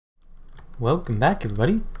Welcome back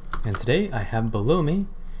everybody, and today I have below me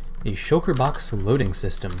a Shulker box loading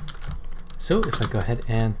system. So if I go ahead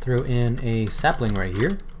and throw in a sapling right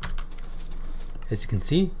here, as you can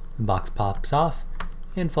see the box pops off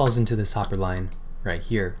and falls into this hopper line right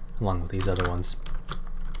here along with these other ones.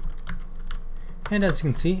 And as you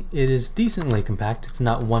can see, it is decently compact. It's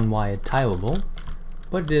not one wide tileable,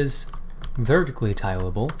 but it is vertically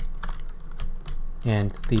tileable, and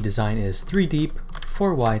the design is 3 deep,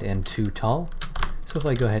 4 wide, and 2 tall. So if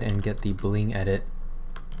I go ahead and get the bling edit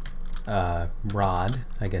rod,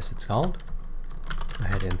 I guess it's called, go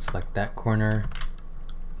ahead and select that corner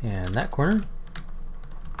and that corner,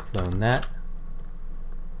 clone that,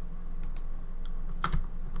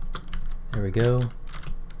 there we go,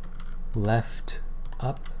 left,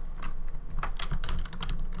 up,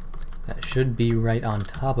 that should be right on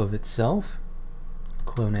top of itself,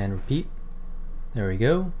 clone and repeat, there we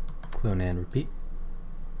go, clone and repeat.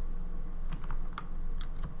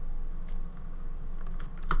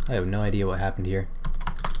 I have no idea what happened here.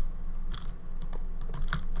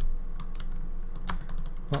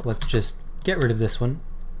 Well, let's just get rid of this one.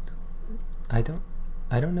 I don't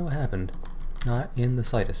know what happened. Not in the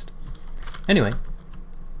slightest. Anyway,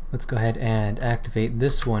 let's go ahead and activate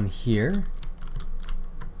this one here,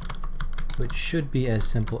 which should be as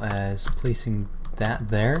simple as placing that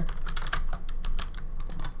there.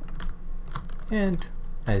 And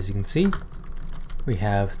as you can see, we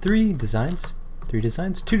have two designs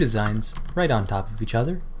right on top of each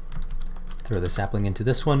other. Throw the sapling into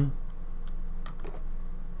this one.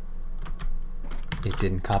 It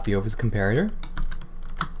didn't copy over the comparator.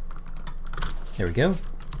 There we go.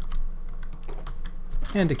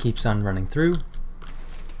 And it keeps on running through.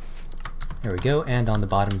 There we go, and on the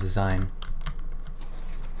bottom design,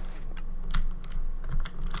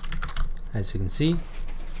 as you can see,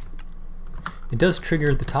 it does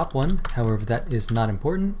trigger the top one, however that is not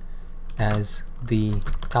important, as the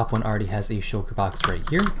top one already has a Shulker box right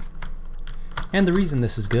here. And the reason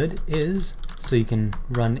this is good is so you can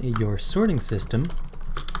run your sorting system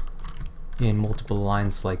in multiple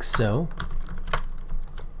lines like so,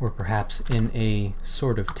 or perhaps in a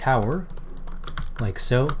sort of tower like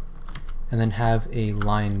so, and then have a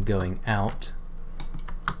line going out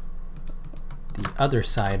the other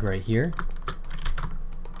side right here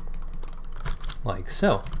like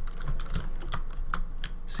so.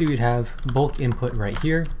 So you'd have bulk input right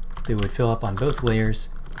here, they would fill up on both layers,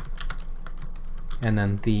 and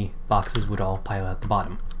then the boxes would all pile out the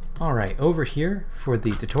bottom. Alright, over here for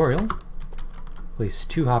the tutorial, place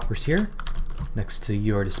 2 hoppers here next to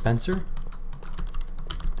your dispenser.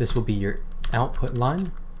 This will be your output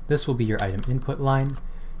line, this will be your item input line,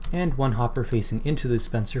 and 1 hopper facing into the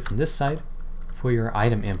dispenser from this side for your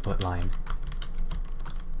item input line.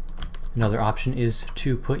 Another option is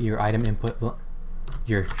to put your item input,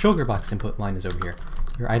 your Shulker box input line is over here.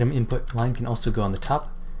 Your item input line can also go on the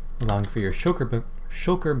top, allowing for your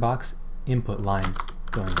Shulker box input line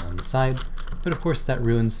going on the side, but of course that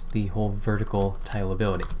ruins the whole vertical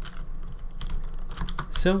tileability.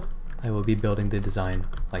 So I will be building the design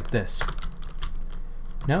like this.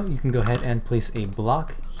 Now you can go ahead and place a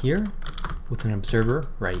block here with an observer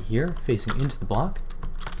right here facing into the block,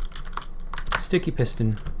 sticky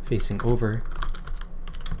piston facing over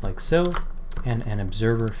like so, and an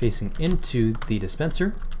observer facing into the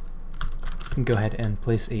dispenser. You can go ahead and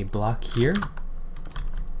place a block here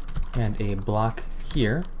and a block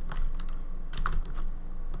here,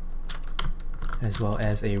 as well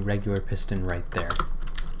as a regular piston right there.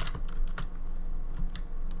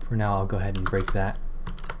 For now I'll go ahead and break that.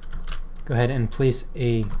 Go ahead and place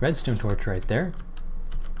a redstone torch right there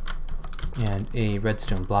and a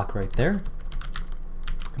redstone block right there.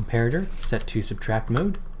 Comparator set to subtract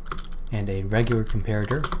mode, and a regular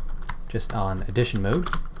comparator just on addition mode,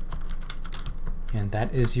 and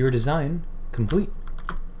that is your design complete.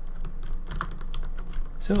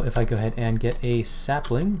 So if I go ahead and get a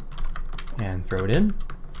sapling and throw it in,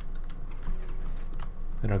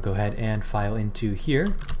 then I'll go ahead and file into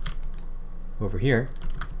here, over here,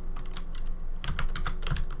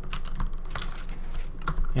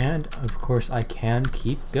 and of course I can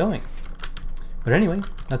keep going. But anyway,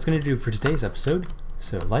 that's going to do for today's episode,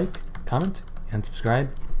 so like, comment, and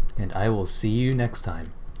subscribe, and I will see you next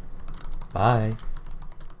time. Bye!